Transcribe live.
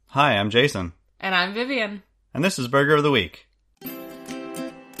Hi, I'm Jason. And I'm Vivian. And this is Burger of the Week.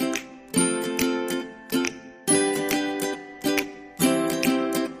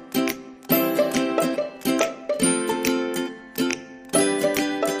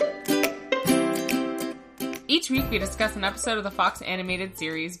 Each week we discuss an episode of the Fox animated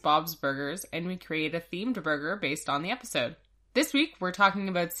series Bob's Burgers, and we create a themed burger based on the episode. This week we're talking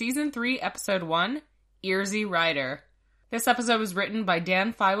about Season 3, Episode 1, Earsy Rider. This episode was written by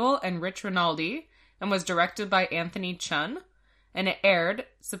Dan Feibel and Rich Rinaldi, and was directed by Anthony Chun, and it aired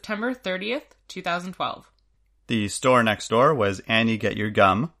September 30th, 2012. The store next door was Annie Get Your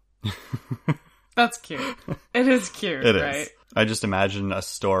Gum. That's cute. It is cute, It right? is. I just imagine a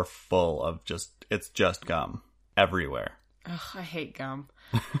store full of it's just gum everywhere. Ugh, I hate gum.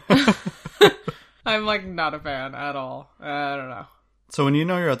 I'm not a fan at all. I don't know. So when you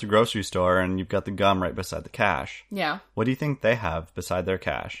know you're at the grocery store and you've got the gum right beside the cash, Yeah. what do you think they have beside their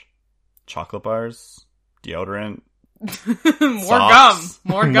cash? Chocolate bars? Deodorant? More Socks.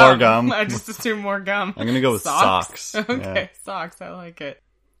 gum. More gum. More gum. I just assume more gum. I'm going to go with socks. Okay, Yeah. Socks. I like it.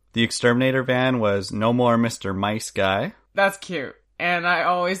 The exterminator van was No More Mr. Mice Guy. That's cute. And I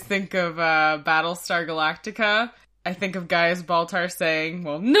always think of Battlestar Galactica. I think of Gaius Baltar saying,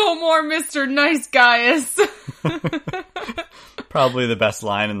 well, no more Mr. Nice Gaius. Probably the best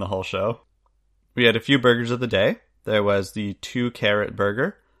line in the whole show. We had a few burgers of the day. There was the 2-carrot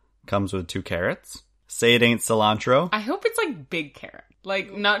burger. Comes with 2 carrots. Say It Ain't Cilantro. I hope it's big carrot.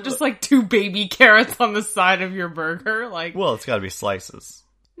 Not just 2 baby carrots on the side of your burger. Well, it's got to be slices.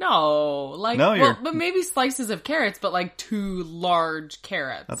 No, but maybe slices of carrots, but 2 large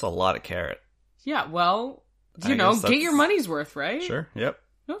carrots. That's a lot of carrot. Yeah, well, I guess get your money's worth, right? Sure, yep.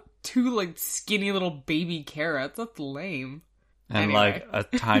 Not 2 skinny little baby carrots. That's lame. And Anyway. a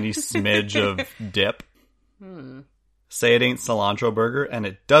tiny smidge of dip. Say It Ain't Cilantro burger, and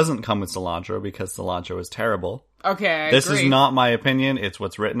it doesn't come with cilantro because cilantro is terrible. Okay, I This agree. is not my opinion. It's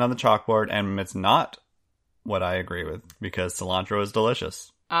what's written on the chalkboard, and it's not what I agree with because cilantro is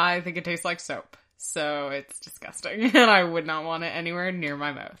delicious. I think it tastes like soap, so it's disgusting, and I would not want it anywhere near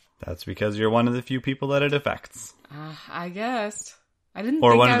my mouth. That's because you're one of the few people that it affects. I guess. I didn't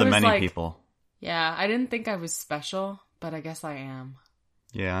Or think one I of the was many people. Yeah, I didn't think I was special, but I guess I am.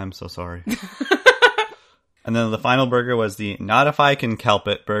 Yeah, I'm so sorry. And then the final burger was the Not If I Can Kelp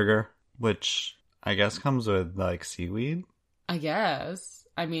It burger, which I guess comes with, seaweed? I guess.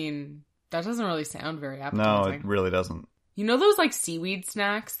 I mean, that doesn't really sound very No, appetizing. it really doesn't. You know those, seaweed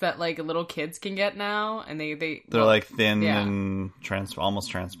snacks that, little kids can get now? And they're thin yeah. and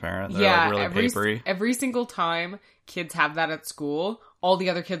almost transparent. They're really papery. Every single time kids have that at school, all the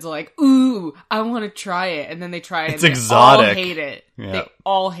other kids are like, ooh, I want to try it. And then they try it It's and exotic. They all hate it. Yeah. They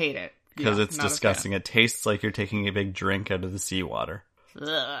all hate it. Because Yeah, it's not a disgusting. It tastes like you're taking a big drink out of the seawater. fan.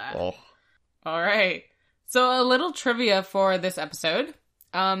 Ugh. Oh. All right. So a little trivia for this episode.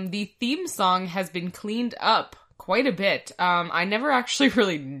 The theme song has been cleaned up quite a bit. I never actually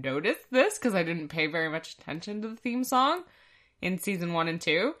really noticed this because I didn't pay very much attention to the theme song in season 1 and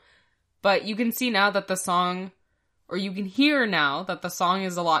 2. But you can see now that the song, or you can hear now that the song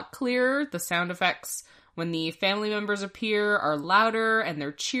is a lot clearer. The sound effects when the family members appear are louder and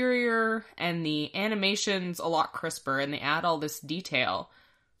they're cheerier, and the animation's a lot crisper, and they add all this detail.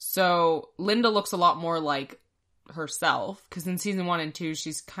 So Linda looks a lot more like herself, because in season 1 and 2,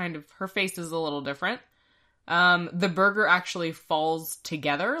 she's her face is a little different. The burger actually falls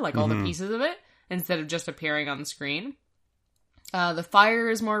together, all the pieces of it, instead of just appearing on the screen. The fire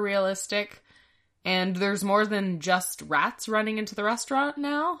is more realistic, and there's more than just rats running into the restaurant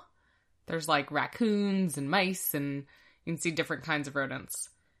now. There's raccoons and mice, and you can see different kinds of rodents.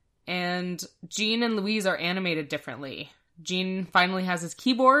 And Gene and Louise are animated differently. Gene finally has his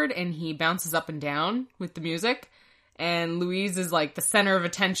keyboard, and he bounces up and down with the music. And Louise is the center of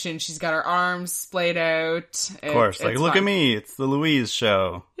attention. She's got her arms splayed out. Of course. Look at me. It's the Louise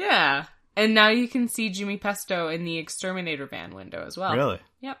show. Yeah. And now you can see Jimmy Pesto in the exterminator van window as well. Really?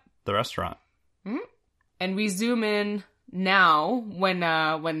 Yep. The restaurant. Mm-hmm. And we zoom in now when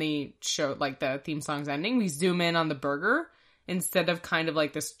the show, the theme song's ending, we zoom in on the burger instead of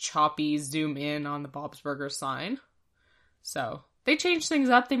this choppy zoom in on the Bob's Burger sign. So they changed things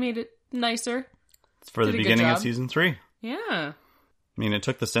up. They made it nicer. It's for the Did a good beginning of job. season 3. Yeah. I mean, it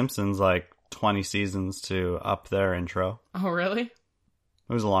took The Simpsons 20 seasons to up their intro. Oh, really? It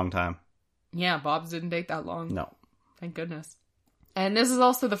was a long time. Yeah, Bob's didn't take that long. No. Thank goodness. And this is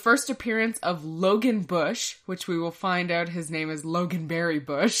also the first appearance of Logan Bush, which we will find out his name is Logan Barry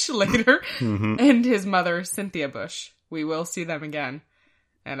Bush later, and his mother, Cynthia Bush. We will see them again.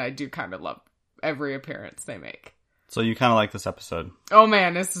 And I do kind of love every appearance they make. So you kind of like this episode. Oh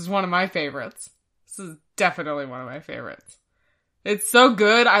man, this is one of my favorites. This is definitely one of my favorites. It's so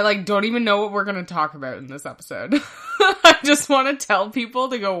good, I don't even know what we're going to talk about in this episode. I just want to tell people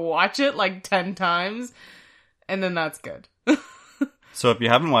to go watch it 10 times, and then that's good. So if you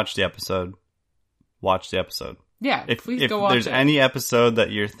haven't watched the episode, watch the episode. Yeah, please go watch If there's it. any episode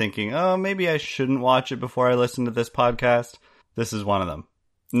that you're thinking, oh, maybe I shouldn't watch it before I listen to this podcast, this is one of them.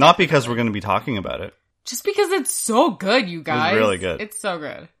 Not because we're going to be talking about it. Just because it's so good, you guys. It's really good. It's so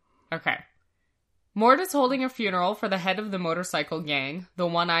good. Okay. Mort is holding a funeral for the head of the motorcycle gang, the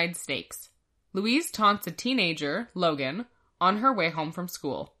One-Eyed Snakes. Louise taunts a teenager, Logan, on her way home from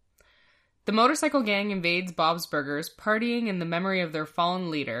school. The motorcycle gang invades Bob's Burgers, partying in the memory of their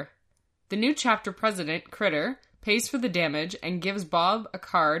fallen leader. The new chapter president, Critter, pays for the damage and gives Bob a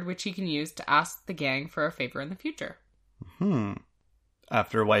card which he can use to ask the gang for a favor in the future.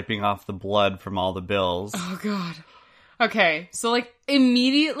 After wiping off the blood from all the bills. Oh, God. Okay, so,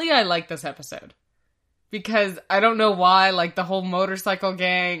 immediately I like this episode. Because I don't know why, the whole motorcycle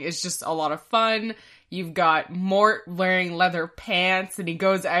gang is just a lot of fun. You've got Mort wearing leather pants, and he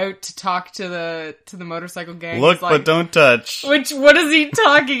goes out to talk to the motorcycle gang. Look, but don't touch. What is he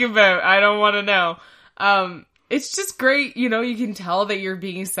talking about? I don't want to know. It's just great, you can tell that you're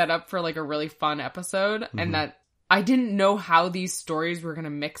being set up for, a really fun episode, and that I didn't know how these stories were going to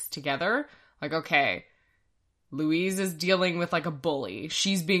mix together. Okay, Louise is dealing with, a bully.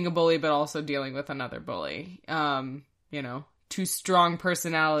 She's being a bully, but also dealing with another bully. Two strong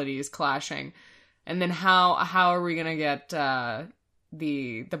personalities clashing. And then how are we gonna get, the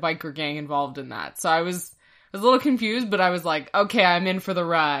biker gang involved in that? So I was a little confused, but I was okay, I'm in for the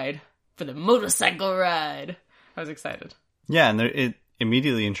ride. For the motorcycle ride. I was excited. Yeah, and it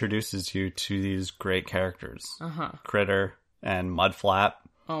immediately introduces you to these great characters. Critter and Mudflap.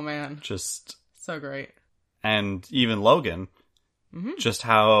 Oh man. Just... so great. And even Logan, just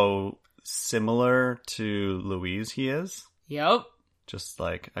how similar to Louise he is. Yep. Just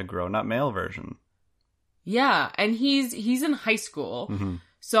a grown-up male version. Yeah, and he's in high school,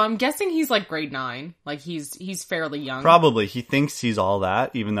 so I'm guessing he's grade 9. He's fairly young. Probably. He thinks he's all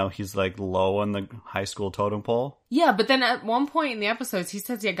that, even though he's low on the high school totem pole. Yeah, but then at one point in the episodes, he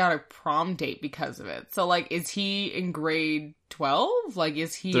says he got a prom date because of it. So, is he in grade 12?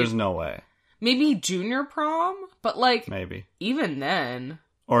 Is he... There's no way. Maybe junior prom? But, maybe. even then...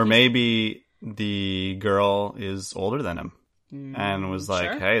 Or maybe the girl is older than him. And was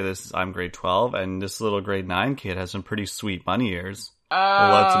sure. Hey, I'm grade 12, and this little grade 9 kid has some pretty sweet bunny ears.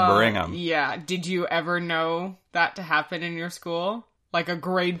 Let's bring him. Yeah. Did you ever know that to happen in your school? A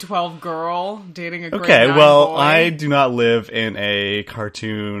grade 12 girl dating a grade 9 boy? I do not live in a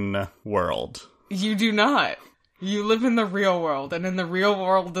cartoon world. You do not. You live in the real world, and in the real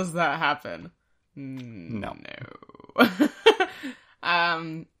world does that happen? No.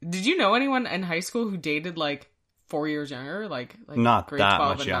 Did you know anyone in high school who dated 4 years younger? Not grade that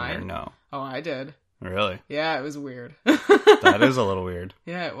 12 much and younger, 9? no. Oh, I did. Really? Yeah, it was weird. That is a little weird.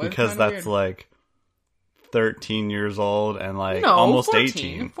 Yeah, it was because that's weird. 13 years old and no, almost 14,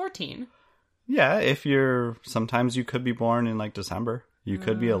 18. 14. Yeah, sometimes you could be born in December. You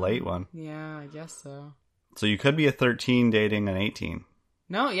could be a late one. Yeah, I guess so. So you could be a 13 dating an 18.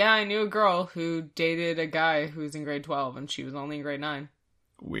 No, yeah, I knew a girl who dated a guy who was in grade 12 and she was only in grade 9.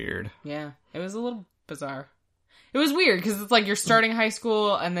 Weird. Yeah, it was a little bizarre. It was weird because it's you're starting high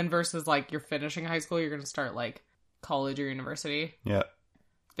school and then versus you're finishing high school, you're going to start college or university. Yeah.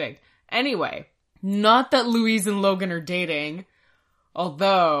 Big. Anyway, not that Louise and Logan are dating,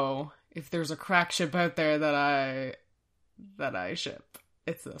 although if there's a crack ship out there that I ship,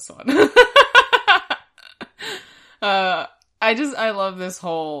 it's this one. I love this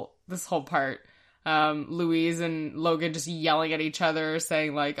whole part. Louise and Logan just yelling at each other,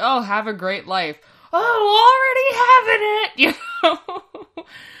 saying oh, have a great life. Oh, already having it,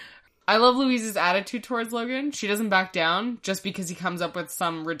 I love Louise's attitude towards Logan. She doesn't back down just because he comes up with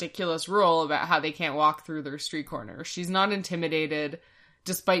some ridiculous rule about how they can't walk through their street corner. She's not intimidated,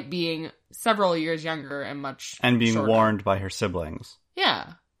 despite being several years younger and much And being shorter. warned by her siblings.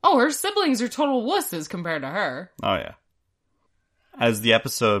 Yeah. Oh, her siblings are total wusses compared to her. Oh, yeah. As the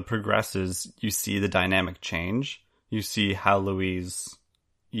episode progresses, you see the dynamic change. You see how Louise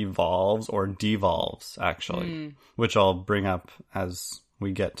evolves or devolves, actually, which I'll bring up as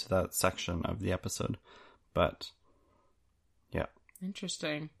we get to that section of the episode. But, yeah.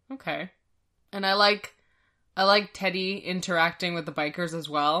 Interesting. Okay. And I like Teddy interacting with the bikers as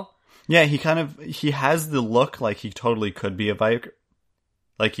well. Yeah, he has the look like he totally could be a biker.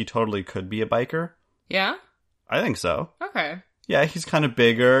 Like he totally could be a biker. Yeah? I think so. Okay. Yeah, he's kind of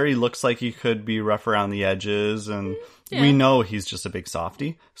bigger. He looks like he could be rough around the edges, and Yeah. we know he's just a big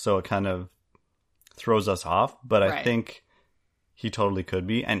softie, so it kind of throws us off. But I Right. think he totally could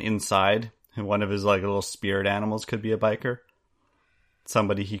be. And inside, one of his like little spirit animals could be a biker.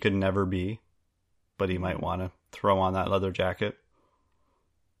 Somebody he could never be, but he might want to throw on that leather jacket.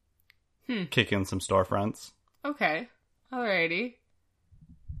 Kick in some storefronts. Okay. Alrighty.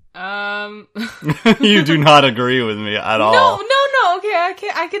 You do not agree with me at all. No. Okay,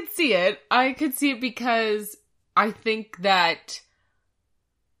 I could see it. I could see it because I think that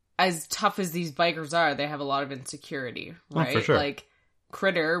as tough as these bikers are, they have a lot of insecurity, right? Oh, for sure. Like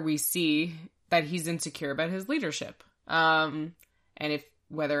Critter, we see that he's insecure about his leadership. And if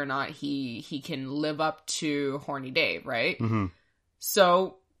whether or not he can live up to Horny Dave, right? Mm-hmm.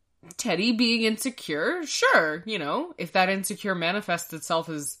 So Teddy being insecure, sure, if that insecure manifests itself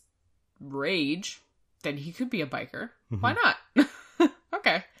as rage, then he could be a biker. Mm-hmm. Why not?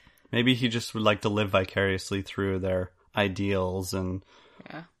 Okay. Maybe he just would like to live vicariously through their ideals and...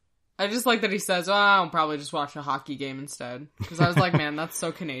 Yeah. I just like that he says, I'll probably just watch a hockey game instead. Because I was like, man, that's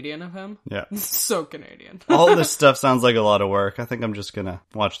so Canadian of him. Yeah. So Canadian. All this stuff sounds like a lot of work. I think I'm just gonna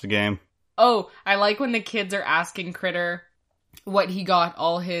watch the game. Oh, I like when the kids are asking Critter what he got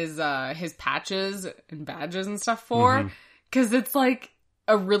all his patches and badges and stuff for. Because it's like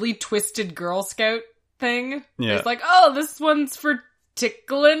a really twisted Girl Scout thing. Yeah. It's like, oh, this one's for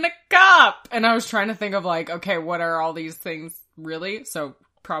tickling a cop. And I was trying to think of like, okay, what are all these things really? So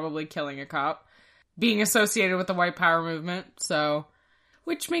probably killing a cop. Being associated with the white power movement. So,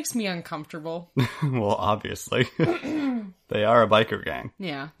 which makes me uncomfortable. Well, obviously. They are a biker gang.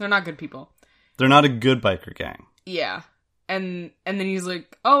 Yeah, they're not good people. They're not a good biker gang. Yeah. And then he's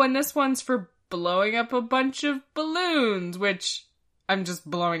like, oh, and this one's for blowing up a bunch of balloons, which I'm just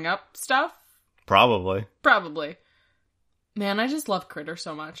blowing up stuff. Probably. Probably. Man, I just love Critter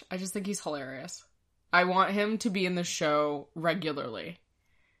so much. I just think he's hilarious. I want him to be in the show regularly.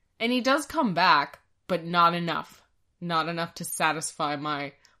 And he does come back, but not enough. Not enough to satisfy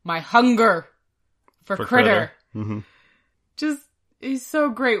my hunger for Critter. Mm-hmm. Just, he's so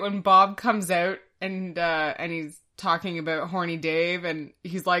great when Bob comes out and he's talking about Horny Dave, and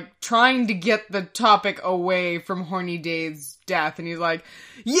he's like trying to get the topic away from Horny Dave's death, and he's like,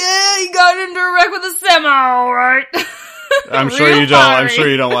 yeah, he got into a wreck with a semi, alright. I'm sure you don't. I'm sure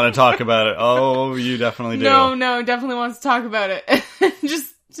you don't want to talk about it. Oh, you definitely do. No, definitely wants to talk about it.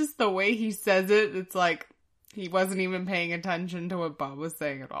 just the way he says it, it's like he wasn't even paying attention to what Bob was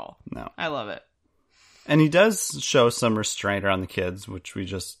saying at all. No. I love it. And he does show some restraint around the kids, which we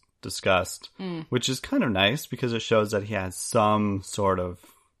just discussed, which is kind of nice because it shows that he has some sort of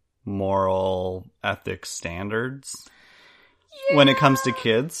moral ethics standards when it comes to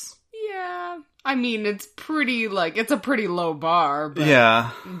kids. Yeah. I mean, it's pretty, it's a pretty low bar, but...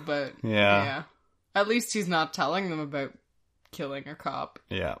 Yeah. But, Yeah. At least he's not telling them about killing a cop,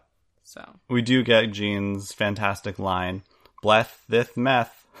 Yeah. so... We do get Gene's fantastic line, "Bleth thith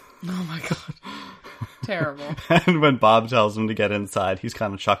meth." Oh my god. Terrible. And when Bob tells him to get inside, he's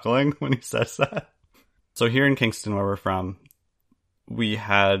kind of chuckling when he says that. So here in Kingston, where we're from, we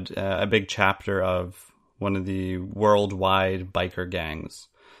had a big chapter of one of the worldwide biker gangs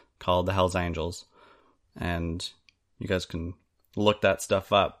called the Hells Angels. And you guys can look that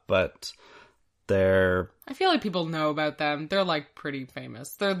stuff up, but they're... I feel like people know about them. They're, pretty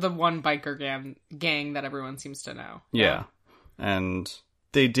famous. They're the one biker gang that everyone seems to know. Yeah. And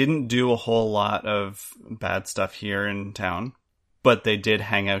they didn't do a whole lot of bad stuff here in town, but they did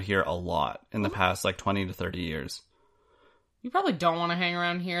hang out here a lot in the past, 20 to 30 years. You probably don't want to hang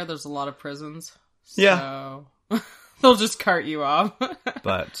around here. There's a lot of prisons. So Yeah. they'll just cart you off.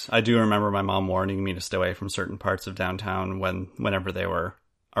 But I do remember my mom warning me to stay away from certain parts of downtown whenever they were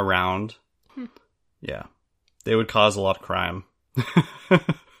around. Yeah. They would cause a lot of crime.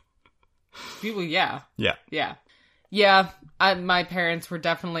 People, yeah. Yeah. Yeah. Yeah, my parents were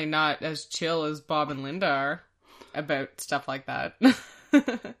definitely not as chill as Bob and Linda are about stuff like that.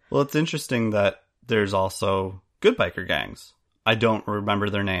 Well, it's interesting that there's also good biker gangs. I don't remember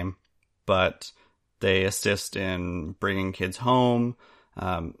their name, but they assist in bringing kids home,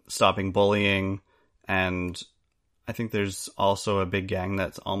 stopping bullying, and I think there's also a big gang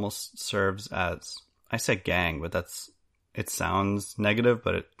that almost serves as... I say gang, but it sounds negative,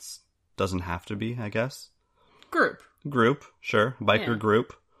 but it doesn't have to be, I guess. Group, sure. Biker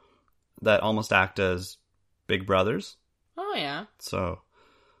group that almost act as big brothers. Oh, yeah. So,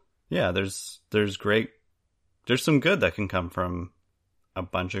 yeah, there's some good that can come from a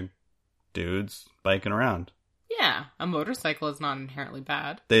bunch of dudes biking around. Yeah, a motorcycle is not inherently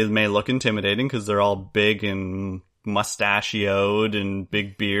bad. They may look intimidating because they're all big and mustachioed and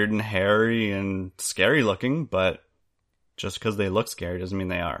big beard and hairy and scary looking, but just because they look scary doesn't mean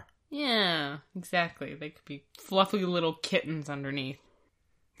they are. Yeah, exactly. They could be fluffy little kittens underneath.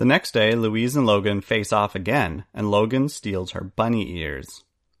 The next day, Louise and Logan face off again, and Logan steals her bunny ears.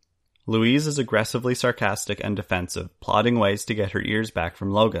 Louise is aggressively sarcastic and defensive, plotting ways to get her ears back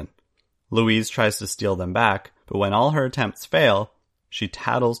from Logan. Louise tries to steal them back, but when all her attempts fail, she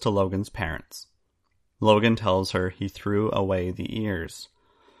tattles to Logan's parents. Logan tells her he threw away the ears.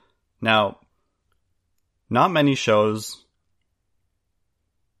 Now, not many shows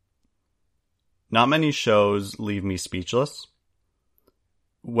leave me speechless,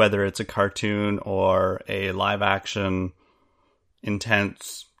 whether it's a cartoon or a live action,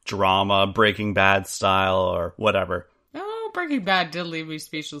 intense drama, Breaking Bad style or whatever. Oh, Breaking Bad did leave me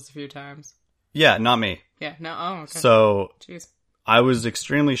speechless a few times. Yeah, not me. Yeah, no, oh, okay. So, Jeez. I was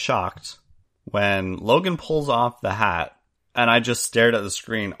extremely shocked when Logan pulls off the hat, and I just stared at the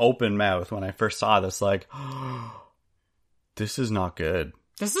screen open mouth when I first saw this, like, this is not good.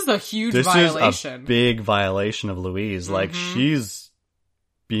 This is a huge This violation. is a big violation of Louise. Like, she's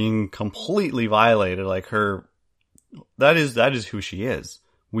being completely violated. Like, that is who she is.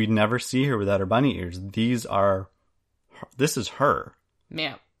 We'd never see her without her bunny ears. This is her.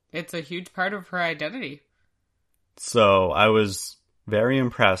 Yeah, it's a huge part of her identity. So I was very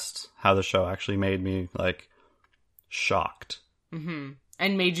impressed how the show actually made me, like, shocked. Mm-hmm.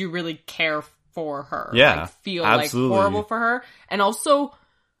 And made you really care for her. Yeah, like, feel absolutely. like horrible for her. And also,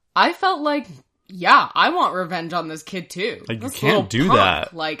 I felt like, yeah, I want revenge on this kid too. Like, you This can't little do punk.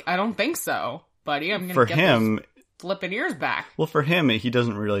 that. Like, I don't think so, buddy. I'm gonna For get him, those flipping ears back. well, for him, he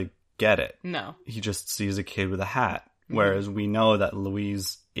doesn't really get it. No. He just sees a kid with a hat. Whereas we know that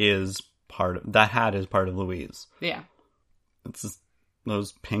Louise is that hat is part of Louise. Yeah. It's just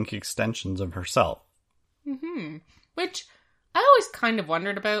those pink extensions of herself. Mm-hmm. Which I always kind of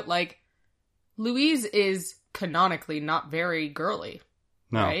wondered about, like, Louise is canonically not very girly.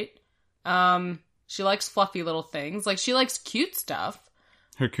 No. Right? She likes fluffy little things. Like, she likes cute stuff.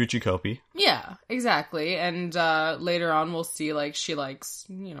 Her coochie copy. Yeah, exactly. And later on we'll see, like, she likes,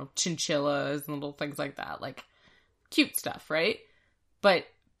 chinchillas and little things like that. Like, cute stuff, right? But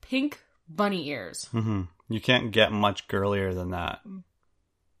pink bunny ears. Mm-hmm. You can't get much girlier than that.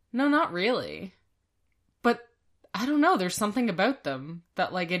 No, not really. But I don't know. There's something about them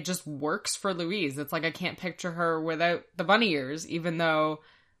that, like, it just works for Louise. It's like I can't picture her without the bunny ears, even though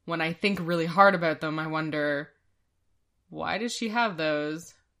when I think really hard about them, I wonder, why does she have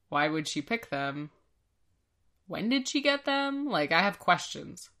those? Why would she pick them? When did she get them? Like, I have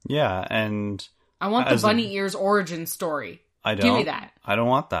questions. Yeah, and I want the bunny ears origin story. I don't. Give me that. I don't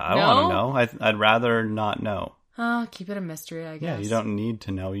want that. I No? want to know. I'd rather not know. Oh, keep it a mystery, I guess. Yeah, you don't need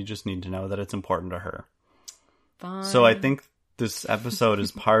to know. You just need to know that it's important to her. Fine. So I think this episode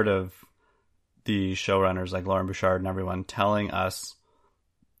is part of the showrunners like Lauren Bouchard and everyone telling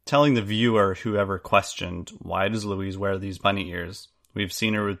the viewer, whoever questioned, why does Louise wear these bunny ears? We've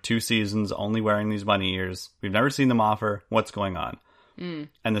seen her with 2 seasons only wearing these bunny ears. We've never seen them off her. What's going on?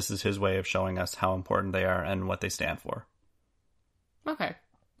 And this is his way of showing us how important they are and what they stand for. Okay.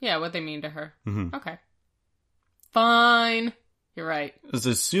 Yeah, what they mean to her. Mm-hmm. Okay. Fine. You're right.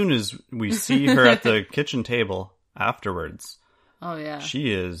 As soon as we see her at the kitchen table afterwards, Oh, yeah.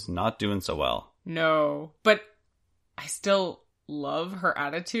 she is not doing so well. No. But I still love her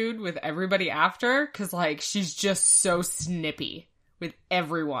attitude with everybody after, because, like, she's just so snippy with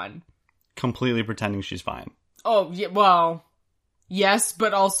everyone. Completely pretending she's fine. Oh, yeah, well, yes,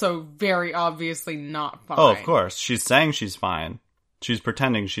 but also very obviously not fine. Oh, of course. She's saying she's fine. She's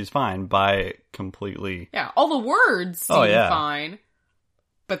pretending she's fine by completely... Yeah, all the words seem yeah. fine,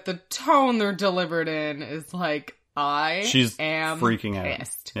 but the tone they're delivered in is like, She's am freaking out.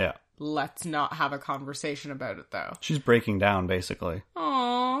 pissed. Yeah. Let's not have a conversation about it, though. She's breaking down, basically.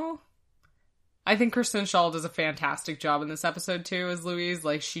 Aww. I think Kristen Schaal does a fantastic job in this episode, too, as Louise.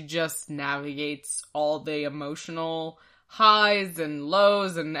 Like, she just navigates all the emotional highs and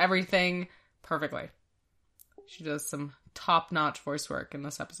lows and everything perfectly. She does some top-notch voice work in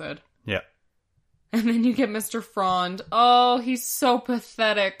this episode. Yeah. And then you get Mr. Frond. Oh, he's so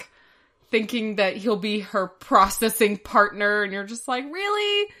pathetic. Thinking that he'll be her processing partner. And you're just like,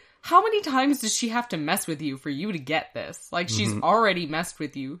 really? How many times does she have to mess with you for you to get this? Like, she's already messed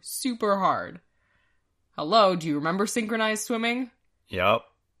with you super hard. Hello, do you remember synchronized swimming? Yep.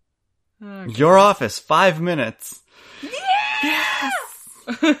 Okay. Your office, 5 minutes. Yes!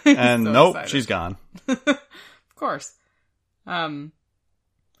 And So nope, excited. she's gone. Of course. And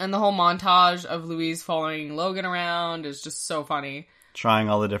the whole montage of Louise following Logan around is just so funny. Trying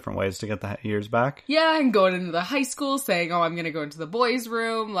all the different ways to get the ears back. Yeah, and going into the high school saying, oh, I'm going to go into the boys'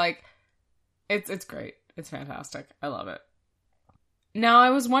 room. Like, it's great. It's fantastic. I love it. Now, I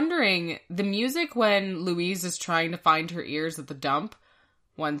was wondering, the music when Louise is trying to find her ears at the dump,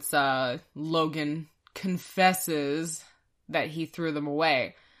 once Logan confesses that he threw them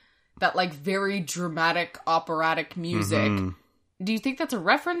away, that, like, very dramatic, operatic music, do you think that's a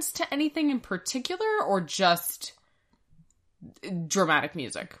reference to anything in particular, or just dramatic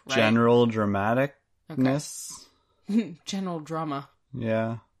music, right? General dramaticness. Okay. General drama.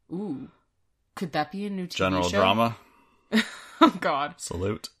 Yeah. Ooh. Could that be a new TV General show? drama. Oh, God.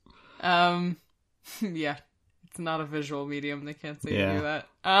 Salute. Yeah. It's not a visual medium. They can't see you do that.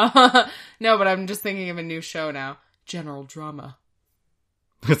 No, but I'm just thinking of a new show now. General drama.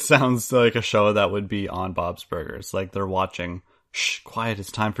 It sounds like a show that would be on Bob's Burgers. Like they're watching, shh, quiet,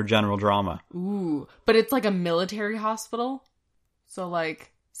 it's time for general drama. Ooh. But it's like a military hospital. So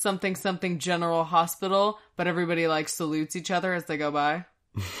like something general hospital, but everybody like salutes each other as they go by.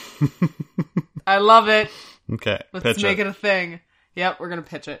 I love it. Okay. Let's make it a thing. Yep, we're gonna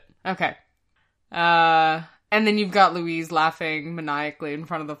pitch it. Okay. And then you've got Louise laughing maniacally in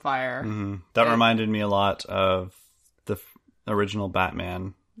front of the fire. Mm-hmm. That reminded me a lot of the original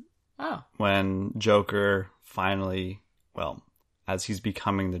Batman. Oh. When Joker finally, well, as he's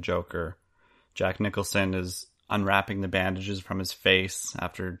becoming the Joker, Jack Nicholson is unwrapping the bandages from his face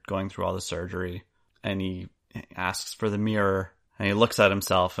after going through all the surgery. And he asks for the mirror. And he looks at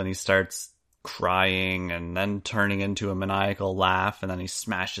himself and he starts crying and then turning into a maniacal laugh. And then he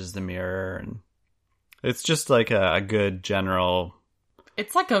smashes the mirror. And it's just like a good general...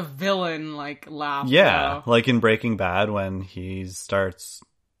 It's like a villain, like, laugh. Yeah, though. Like in Breaking Bad when he starts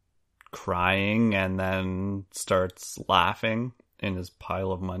crying and then starts laughing in his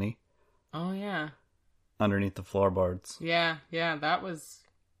pile of money. Oh, yeah. Underneath the floorboards. Yeah, that was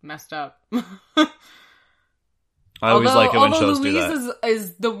messed up. I always like it when shows Louise do that.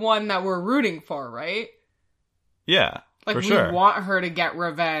 is the one that we're rooting for, right? Yeah, like for we sure. want her to get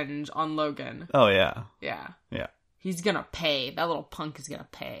revenge on Logan. Oh, yeah. Yeah. Yeah. He's gonna pay. That little punk is gonna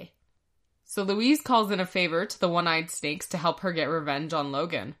pay. So Louise calls in a favor to the One-Eyed Snakes to help her get revenge on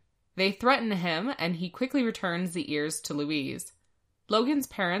Logan. They threaten him, and he quickly returns the ears to Louise. Logan's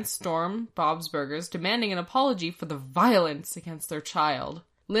parents storm Bob's Burgers, demanding an apology for the violence against their child.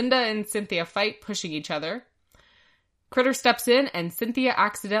 Linda and Cynthia fight, pushing each other. Critter steps in, and Cynthia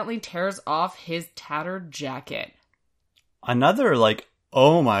accidentally tears off his tattered jacket. Another, like,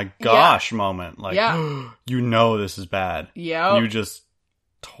 oh my gosh moment. Like, you know this is bad. Yeah. You just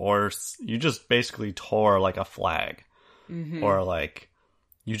basically tore, like, a flag. Mm-hmm. Or, like,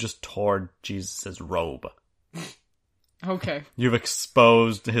 you just tore Jesus' robe. Okay. You've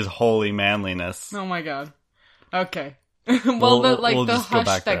exposed his holy manliness. Oh my god. Okay. Well, we'll the hush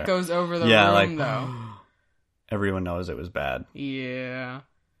that there. Goes over the room, though. Everyone knows it was bad. Yeah.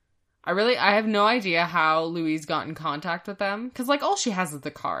 I have no idea how Louise got in contact with them. Because, like, all she has is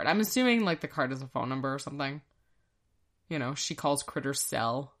the card. I'm assuming, like, the card is a phone number or something. You know, she calls Critter's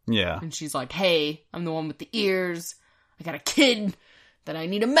cell. Yeah. And she's like, hey, I'm the one with the ears. I got a kid that I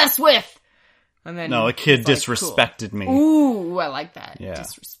need to mess with. And then no, a kid disrespected me. Ooh, I like that. Yeah.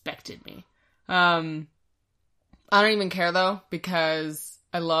 Disrespected me. I don't even care, though, because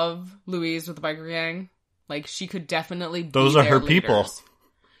I love Louise with the biker gang. Like, she could definitely be Those are their her leaders. people.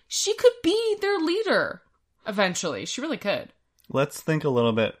 She could be their leader, eventually. She really could. Let's think a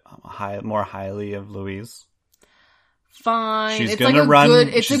little bit more highly of Louise. Fine. She's it's gonna like run. Good,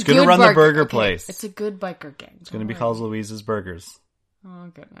 it's she's a gonna good run the biker, burger okay, place. It's a good biker gang. It's gonna be called Louise's Burgers. Oh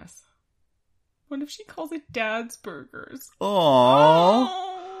goodness. What if she calls it Dad's Burgers? Aww.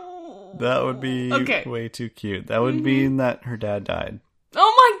 Oh. That would be way too cute. That would mean that her dad died.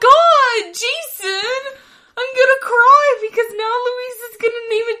 Oh my god, Jason! I'm gonna cry because now Louise is gonna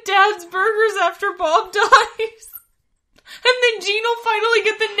name it Dad's Burgers after Bob dies. And then Gene will finally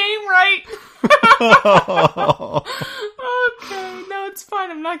get the name right. Okay, no, it's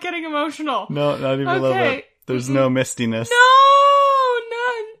fine. I'm not getting emotional. No, not even a little bit. There's no mistiness. No,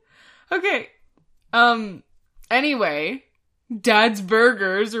 none. Okay. Anyway, Dad's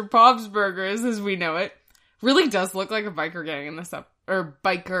Burgers, or Bob's Burgers as we know it, really does look like a biker gang in this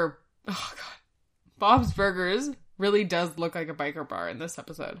biker. Oh god. Bob's Burgers really does look like a biker bar in this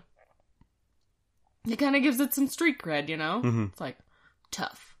episode. It kind of gives it some street cred, you know? Mm-hmm. It's like,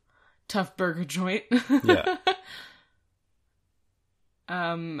 tough burger joint. Yeah.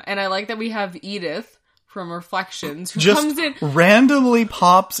 And I like that we have Edith from Reflections who just comes in. Randomly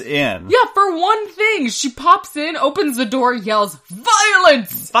pops in. Yeah, for one thing. She pops in, opens the door, yells,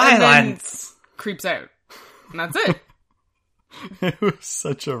 "Violence!" Violence! And then creeps out. And that's it. It was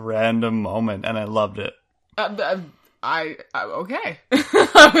such a random moment, and I loved it. Okay.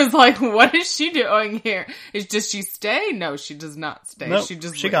 I was like, what is she doing here? Does she stay? No, she does not stay. Nope, she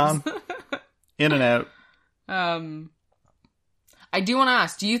just she leaves. gone. In and out. I do want to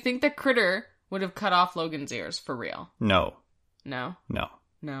ask, do you think that Critter would have cut off Logan's ears for real? No. No? No.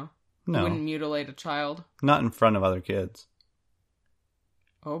 No. No. He wouldn't mutilate a child? Not in front of other kids.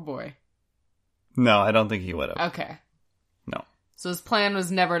 Oh boy. No, I don't think he would have. Okay. No. So his plan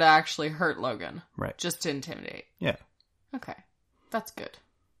was never to actually hurt Logan. Right. Just to intimidate. Yeah. Okay. That's good.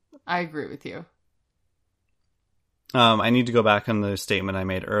 I agree with you. I need to go back on the statement I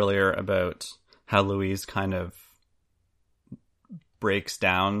made earlier about how Louise kind of breaks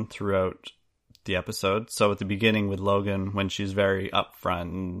down throughout the episode. So at the beginning with Logan, when she's very upfront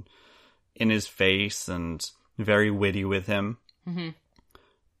and in his face and very witty with him, Mm-hmm.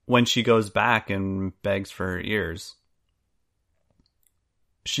 when she goes back and begs for her ears,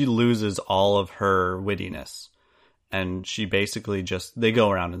 she loses all of her wittiness. And she basically just, they go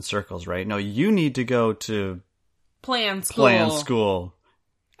around in circles, right? No, you need to go to Plan school.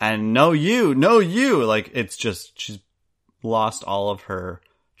 And no, you. Like, it's just, she's lost all of her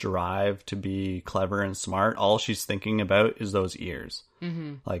drive to be clever and smart. All she's thinking about is those ears.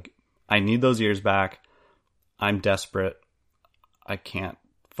 Mm-hmm. Like, I need those ears back. I'm desperate. I can't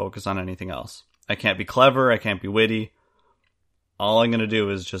focus on anything else. I can't be clever. I can't be witty. All I'm going to do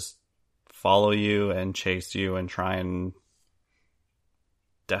is just follow you and chase you and try and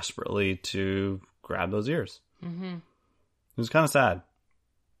desperately to grab those ears. Mm-hmm. It was kind of sad.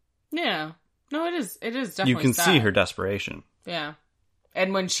 Yeah. No, it is. It is definitely You can sad. see her desperation. Yeah.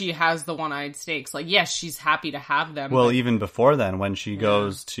 And when she has the one-eyed snakes, like, yes, she's happy to have them. Well, but... even before then, when she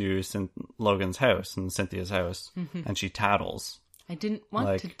goes to Logan's house and Cynthia's house, and she tattles. I didn't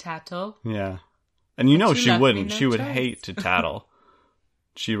want to tattle. Yeah. And you know you she left wouldn't. me no She would choice. hate to tattle.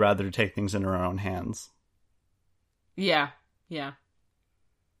 She'd rather take things in her own hands. Yeah. Yeah.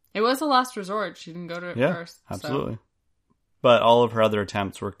 It was a last resort. She didn't go to it first. Absolutely. But all of her other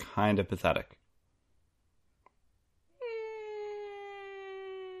attempts were kind of pathetic.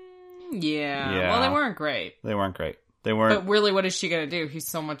 Yeah. Well, they weren't great. They weren't great. They weren't. But really, what is she going to do? He's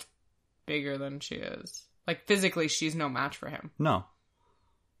so much bigger than she is. Like, physically, she's no match for him. No.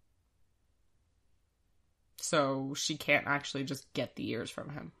 So she can't actually just get the ears from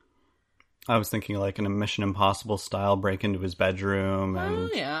him. I was thinking like in a Mission Impossible style, break into his bedroom and... Oh,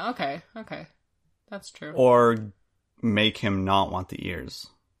 yeah. Okay. Okay. That's true. Or make him not want the ears.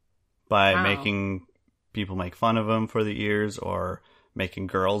 By How? making people make fun of him for the ears, or making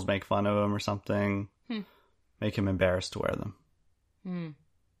girls make fun of him or something. Make him embarrassed to wear them.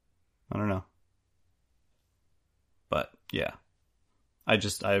 I don't know. But, yeah.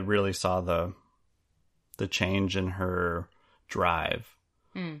 I really saw the change in her drive.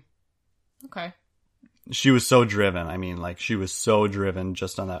 Okay. She was so driven. I mean, like, she was so driven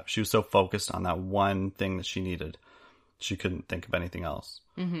just on that. She was so focused on that one thing that she needed. She couldn't think of anything else.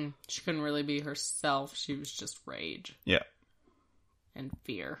 Mm-hmm. She couldn't really be herself. She was just rage. Yeah. And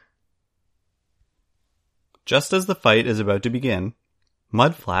fear. Just as the fight is about to begin,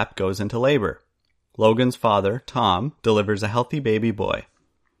 Mudflap goes into labor. Logan's father, Tom, delivers a healthy baby boy.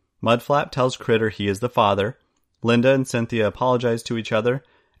 Mudflap tells Critter he is the father. Linda and Cynthia apologize to each other,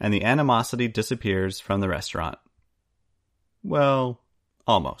 and the animosity disappears from the restaurant. Well,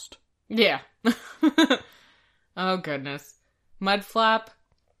 almost. Yeah. Oh, goodness. Mudflap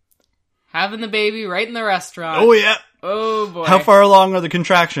having the baby right in the restaurant. Oh, yeah. Oh, boy. How far along are the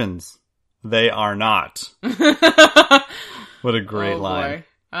contractions? They are not. What a great line.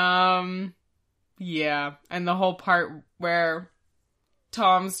 Boy. Yeah. And the whole part where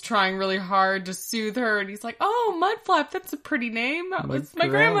Tom's trying really hard to soothe her, and he's like, "Oh, Mudflap, that's a pretty name. That was my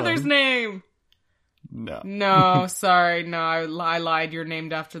grandmother's name." No. No, sorry. No, I lied. You're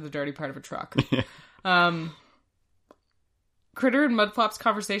named after the dirty part of a truck. Critter and Mudflap's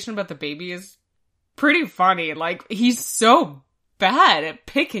conversation about the baby is pretty funny. Like, he's so bad at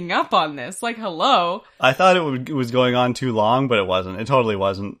picking up on this. Like, hello. I thought it was going on too long, but it wasn't. It totally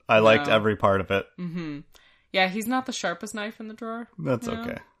wasn't. I liked every part of it. Mm-hmm. Yeah, he's not the sharpest knife in the drawer. That's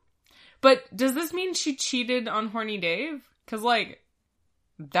okay. But does this mean she cheated on Horny Dave? Because, like,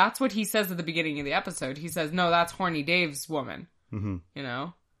 that's what he says at the beginning of the episode. He says, no, that's Horny Dave's woman. Mm-hmm. You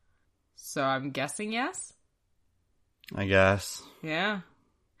know? So I'm guessing yes? I guess. Yeah.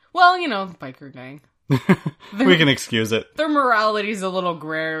 Well, you know, biker gang. We can excuse it. Their morality's a little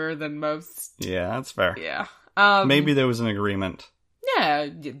grayer than most. Yeah, that's fair. Yeah. Maybe there was an agreement. Yeah,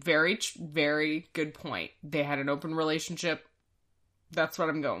 very, very good point. They had an open relationship. That's what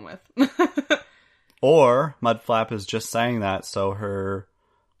I'm going with. Or Mudflap is just saying that so her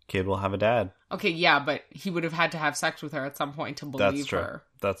kid will have a dad. Okay, yeah, but he would have had to have sex with her at some point to believe That's true. her.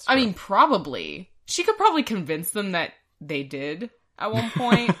 That's true. I mean, probably. She could probably convince them that they did at one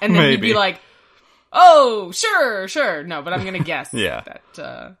point, and then he'd be like, "Oh, sure." No, but I'm gonna guess Yeah.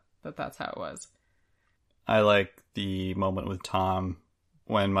 that that's how it was. I like the moment with Tom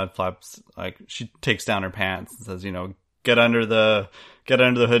when Mudflap's like, she takes down her pants and says, get under the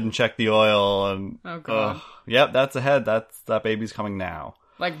hood and check the oil. And Oh, God. Yep, that's a head. That baby's coming now.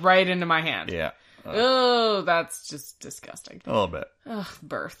 Like right into my hand. Yeah. Oh, that's just disgusting. A little bit. Ugh,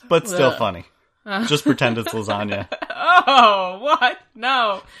 birth. But still Ugh. funny. Just pretend it's lasagna. Oh, what?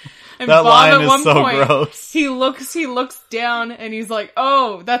 No. And That Bob line at is one so point, gross. He looks down and he's like,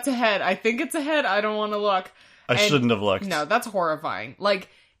 "Oh, that's a head. I think it's a head. I don't want to look." I shouldn't have looked. No, that's horrifying. Like,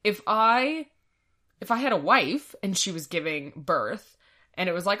 if I had a wife and she was giving birth and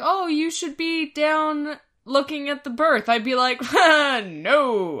it was like, "Oh, you should be down looking at the birth," I'd be like,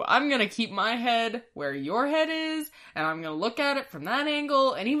 "No, I'm gonna keep my head where your head is, and I'm gonna look at it from that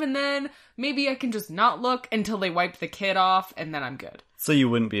angle, and even then, maybe I can just not look until they wipe the kid off, and then I'm good." So you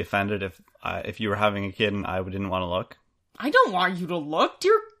wouldn't be offended if you were having a kid and I didn't want to look? I don't want you to look,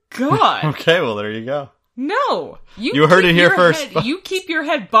 dear God. Okay, well, there you go. No. You heard keep it here your first, head- folks. you keep your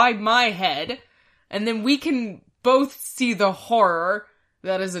head by my head, and then we can both see the horror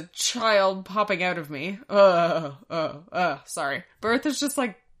that is a child popping out of me. Sorry. Birth is just,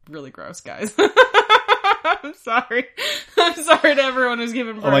 like, really gross, guys. I'm sorry. I'm sorry to everyone who's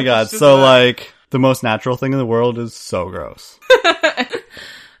given birth. Oh my god, It's just so that- like, the most natural thing in the world is so gross.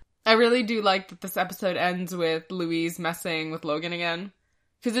 I really do like that this episode ends with Louise messing with Logan again.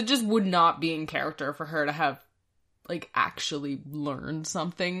 Because it just would not be in character for her to have, like, actually learned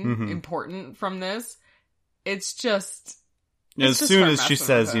something important from this. It's just... As just soon her as she messing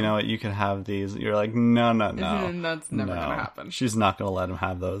says, with him. you know what, you can have these, you're like, no. That's never gonna happen. She's not gonna let him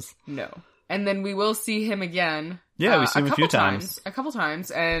have those. No. And then we will see him again. Yeah, we see him a few couple times. A couple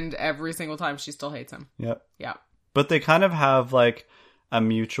times, and every single time she still hates him. Yep. Yeah. But they kind of have, like, a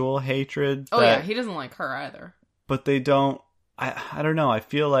mutual hatred. Oh yeah, he doesn't like her either. But they don't, I don't know, I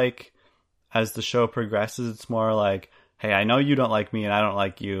feel like as the show progresses, it's more like, hey, I know you don't like me and I don't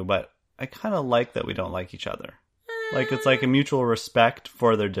like you, but I kind of like that we don't like each other. Like, it's like a mutual respect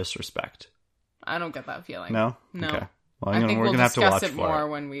for their disrespect. I don't get that feeling. No? No. Okay. Well, I think we're we'll gonna have to discuss watch it for more it.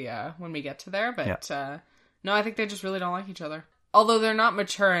 when we get to there, but no, I think they just really don't like each other. Although they're not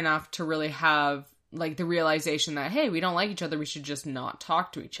mature enough to really have like the realization that, hey, we don't like each other, we should just not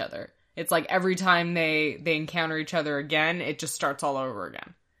talk to each other. It's like every time they encounter each other again, it just starts all over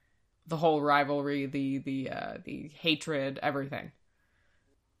again. The whole rivalry, the hatred, everything.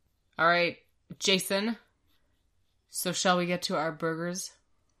 All right, Jason. So shall we get to our burgers?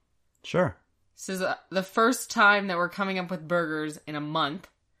 Sure. This is the first time that we're coming up with burgers in a month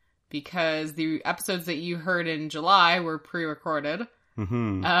because the episodes that you heard in July were pre-recorded.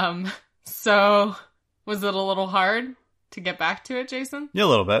 Mm-hmm. So was it a little hard to get back to it, Jason? Yeah, a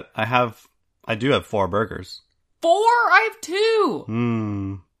little bit. I do have 4 burgers. 4? I have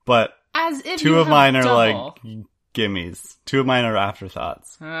 2. But As if 2 you of have mine are double. like gimmies. 2 of mine are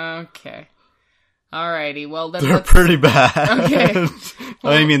afterthoughts. Okay. Alrighty, well then They're let's... pretty bad. Okay.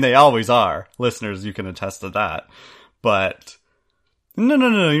 I mean, they always are. Listeners, you can attest to that. But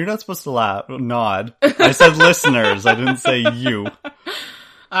no, you're not supposed to laugh. Nod. I said listeners. I didn't say you.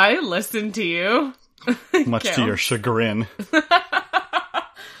 I listened to you. Much to your chagrin.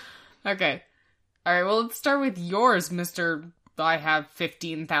 Okay. Alright, well let's start with yours, Mr. I have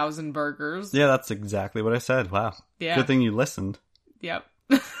 15,000 burgers. Yeah, that's exactly what I said. Wow. Yeah. Good thing you listened. Yep.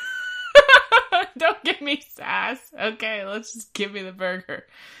 Don't give me sass. Okay, let's just give me the burger.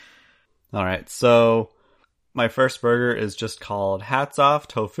 All right. So my first burger is just called Hats Off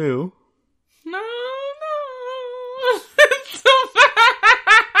Tofu. No. It's so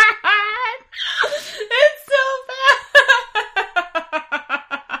bad. It's so bad.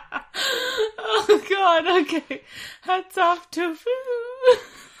 Oh, God. Okay. Hats off tofu.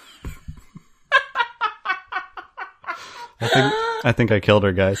 I think I killed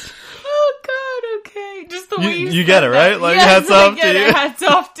her, guys. Oh, God. Okay. Just the way You said get it, that. right? Like, yes, hats I off get to it. you. Hats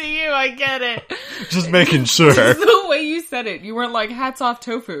off to you. I get it. Just making sure. Just the way you said it. You weren't like, hats off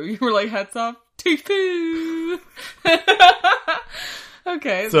tofu. You were like, hats off tofu.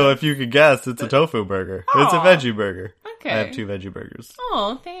 Okay. So if you could guess, it's a tofu burger. It's a Aw. veggie burger. Okay. I have 2 veggie burgers.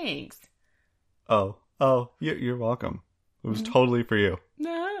 Oh, thanks. Oh, you're welcome. It was Mm-hmm. totally for you.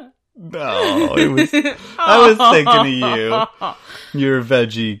 No. No, it was. I was thinking of you. You're a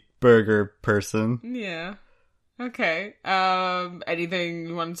veggie burger person. Yeah. Okay. Anything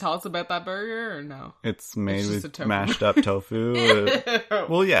you want to tell us about that burger or no? It's made just a with tofu. mashed up tofu.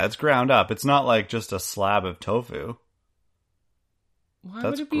 Well, yeah, it's ground up. It's not like just a slab of tofu. Why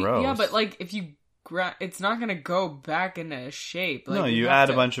That's would it be? gross. Yeah, but like if you it's not gonna go back into shape. Like, No, you have add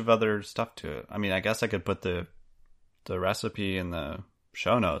to- a bunch of other stuff to it. I mean, I guess I could put the recipe in the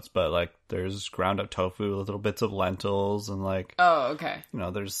show notes, but like there's ground up tofu, little bits of lentils, and like, Oh, okay.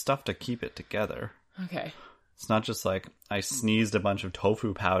 there's stuff to keep it together. Okay. It's not just like I sneezed a bunch of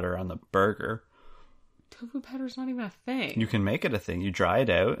tofu powder on the burger. Tofu powder's not even a thing. You can make it a thing. You dry it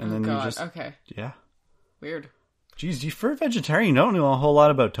out, and then God. you just Okay. yeah. Weird. Geez, for a vegetarian, you don't know a whole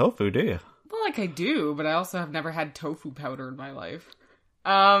lot about tofu, do you? Well, like I do, but I also have never had tofu powder in my life.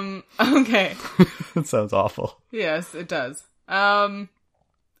 Okay. That sounds awful. Yes, it does. All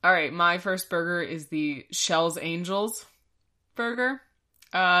right, my first burger is the Shell's Angels burger.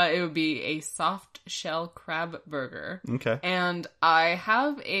 It would be a soft shell crab burger. Okay. And I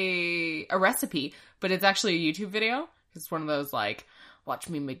have a recipe, but it's actually a YouTube video. It's one of those, like, watch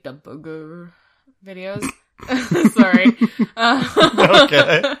me make the burger videos. Sorry.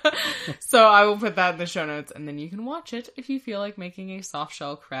 Okay. So I will put that in the show notes, and then you can watch it if you feel like making a soft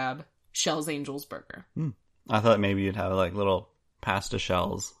shell crab Shell's Angels burger. I thought maybe you'd have like little pasta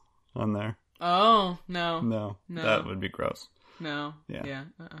shells on there. Oh, no. No, No. that would be gross. No. Yeah.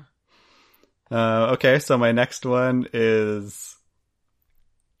 Yeah. Okay, so my next one is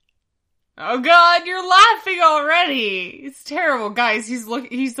Oh God, you're laughing already. It's terrible, guys. He's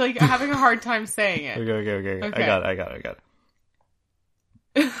like having a hard time saying it. okay. Okay. I got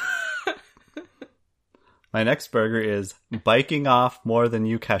it. My next burger is biking off more than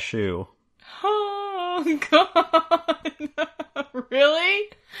you cashew. Oh God. Really?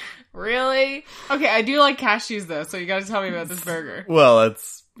 Really? Okay, I do like cashews though, so you gotta tell me about this burger. Well,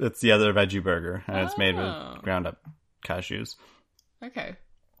 it's the other veggie burger, and it's made Oh. with ground up cashews. Okay.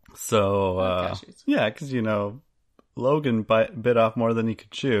 So, love cashews. yeah, because, Logan bit off more than he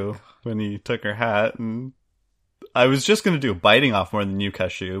could chew when he took her hat, and I was just going to do biting off more than you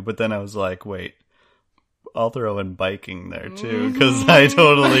cashew, but then I was like, wait, I'll throw in biking there too, because I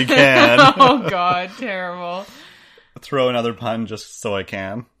totally can. Oh God, terrible. Throw another pun just so I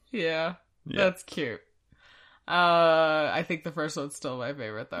can. Yeah, Yeah. that's cute. I think the first one's still my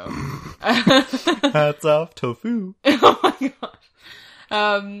favorite though. Hats off, tofu. Oh my gosh.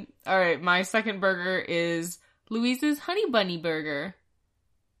 All right, my second burger is Louise's Honey Bunny Burger.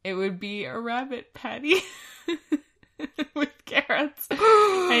 It would be a rabbit patty with carrots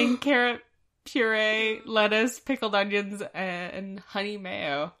and carrot puree, lettuce, pickled onions, and honey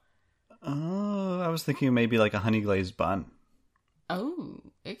mayo. Oh, I was thinking maybe like a honey glazed bun. Oh,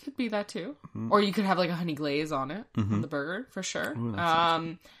 it could be that too. Or you could have like a honey glaze on it, on the burger, for sure. Ooh, that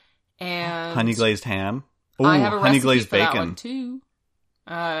And Honey glazed ham. Ooh, I have a honey recipe glazed for that bacon. one too.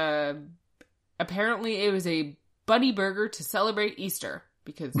 Apparently it was a bunny burger to celebrate Easter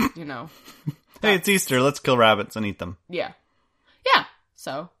because, Hey, it's Easter. Let's kill rabbits and eat them. yeah. Yeah.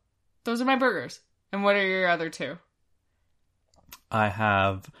 So, those are my burgers. And what are your other two? I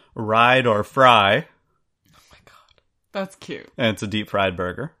have ride or fry, Oh my God. That's cute. and it's a deep fried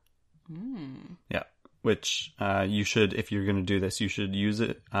burger. Mm. Yeah, which you should, if you're going to do this, you should use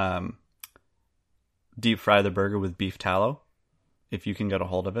it. Deep fry the burger with beef tallow, if you can get a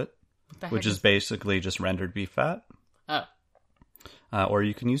hold of it, What the which heck is basically just rendered beef fat. Oh. Or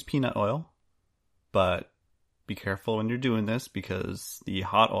you can use peanut oil, but be careful when you're doing this because the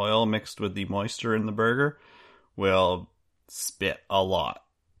hot oil mixed with the moisture in the burger will spit a lot.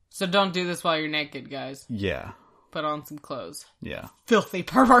 So don't do this while you're naked, guys. Yeah, Put on some clothes. yeah, Filthy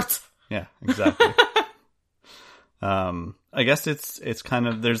perverts! yeah, exactly. I guess it's kind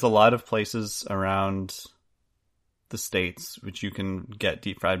of, there's a lot of places around the States which you can get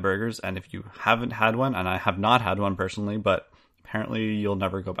deep fried burgers, and if you haven't had one, and I have not had one personally, but apparently you'll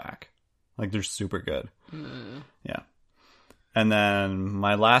never go back. Like, they're super good. Yeah. And then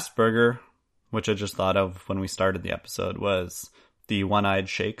my last burger, which I just thought of when we started the episode, was the One-Eyed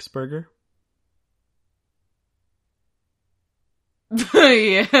Shakes burger.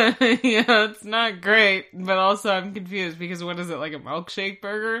 Yeah, it's not great, but also I'm confused because what is it, like a milkshake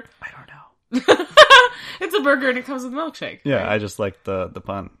burger? I don't know. It's a burger and it comes with milkshake. Yeah, right? I just like the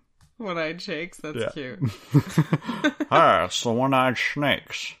pun. One-eyed shakes, that's Yeah. cute. Ah, so one-eyed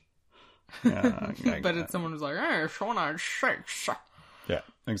snakes. Yeah, But it's someone who's like, hey, it's one-eyed shakes. yeah,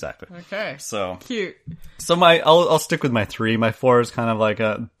 exactly. Okay, So cute. I'll stick with my 3. My 4 is kind of like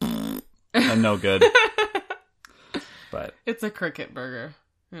a no good. But It's a cricket burger,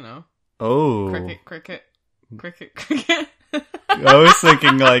 oh, Cricket. I was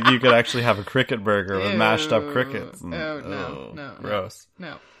thinking like you could actually have a cricket burger with mashed up crickets. No. Gross.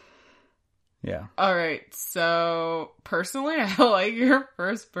 No. Yeah. All right. So personally, I like your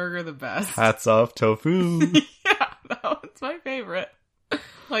first burger the best. Hats off tofu. Yeah, no, it's my favorite.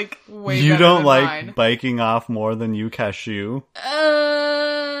 Like way You better don't than like mine. biking off more than you cashew?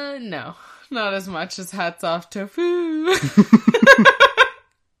 No, not as much as hats off tofu.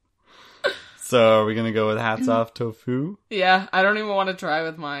 So are we gonna go with hats off tofu? Yeah, I don't even want to try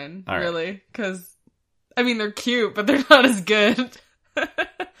with mine, All right. really, because I mean they're cute, but they're not as good.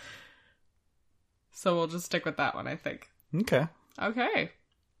 So we'll just stick with that one, I think. Okay. Okay.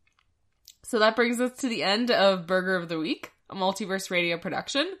 So that brings us to the end of Burger of the Week, a Multiverse Radio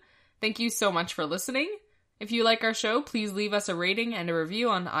production. Thank you so much for listening. If you like our show, please leave us a rating and a review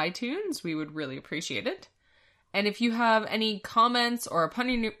on iTunes. We would really appreciate it. And if you have any comments or a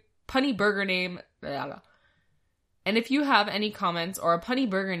punny burger name, and if you have any comments or a punny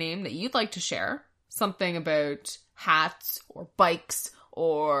burger name that you'd like to share, something about hats or bikes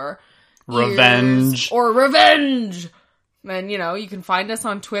or Revenge. or revenge, then, you can find us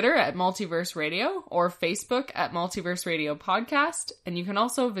on Twitter at Multiverse Radio or Facebook at Multiverse Radio Podcast. And you can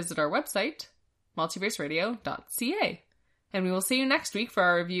also visit our website, multiverseradio.ca. And we will see you next week for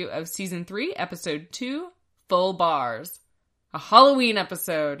our review of Season 3, Episode 2, Full Bars. A Halloween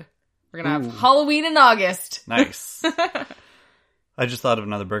episode. We're going to have Halloween in August. Nice. I just thought of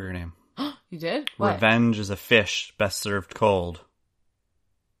another burger name. You did? What? Revenge is a fish best served cold.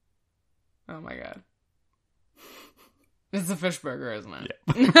 Oh my god. It's a fish burger, isn't it?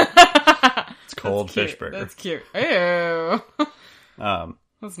 Yeah. It's cold That's cute. fish burger. That's cute. Ew. Um,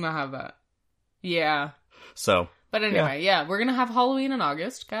 Let's not have that. Yeah. so But anyway, yeah, we're going to have Halloween in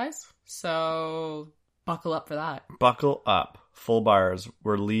August, guys. So buckle up for that. buckle up. Full bars.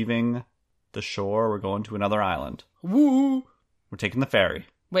 We're leaving the shore. We're going to another island. Woo! We're taking the ferry.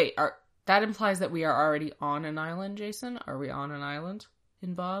 Wait, that implies that we are already on an island, Jason? Are we on an island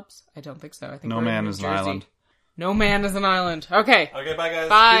in Bob's? I don't think so. I think No we're in man New is an Jersey. island. No man is an island. Okay. Okay, bye guys.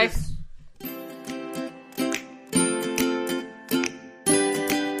 Bye. Peace.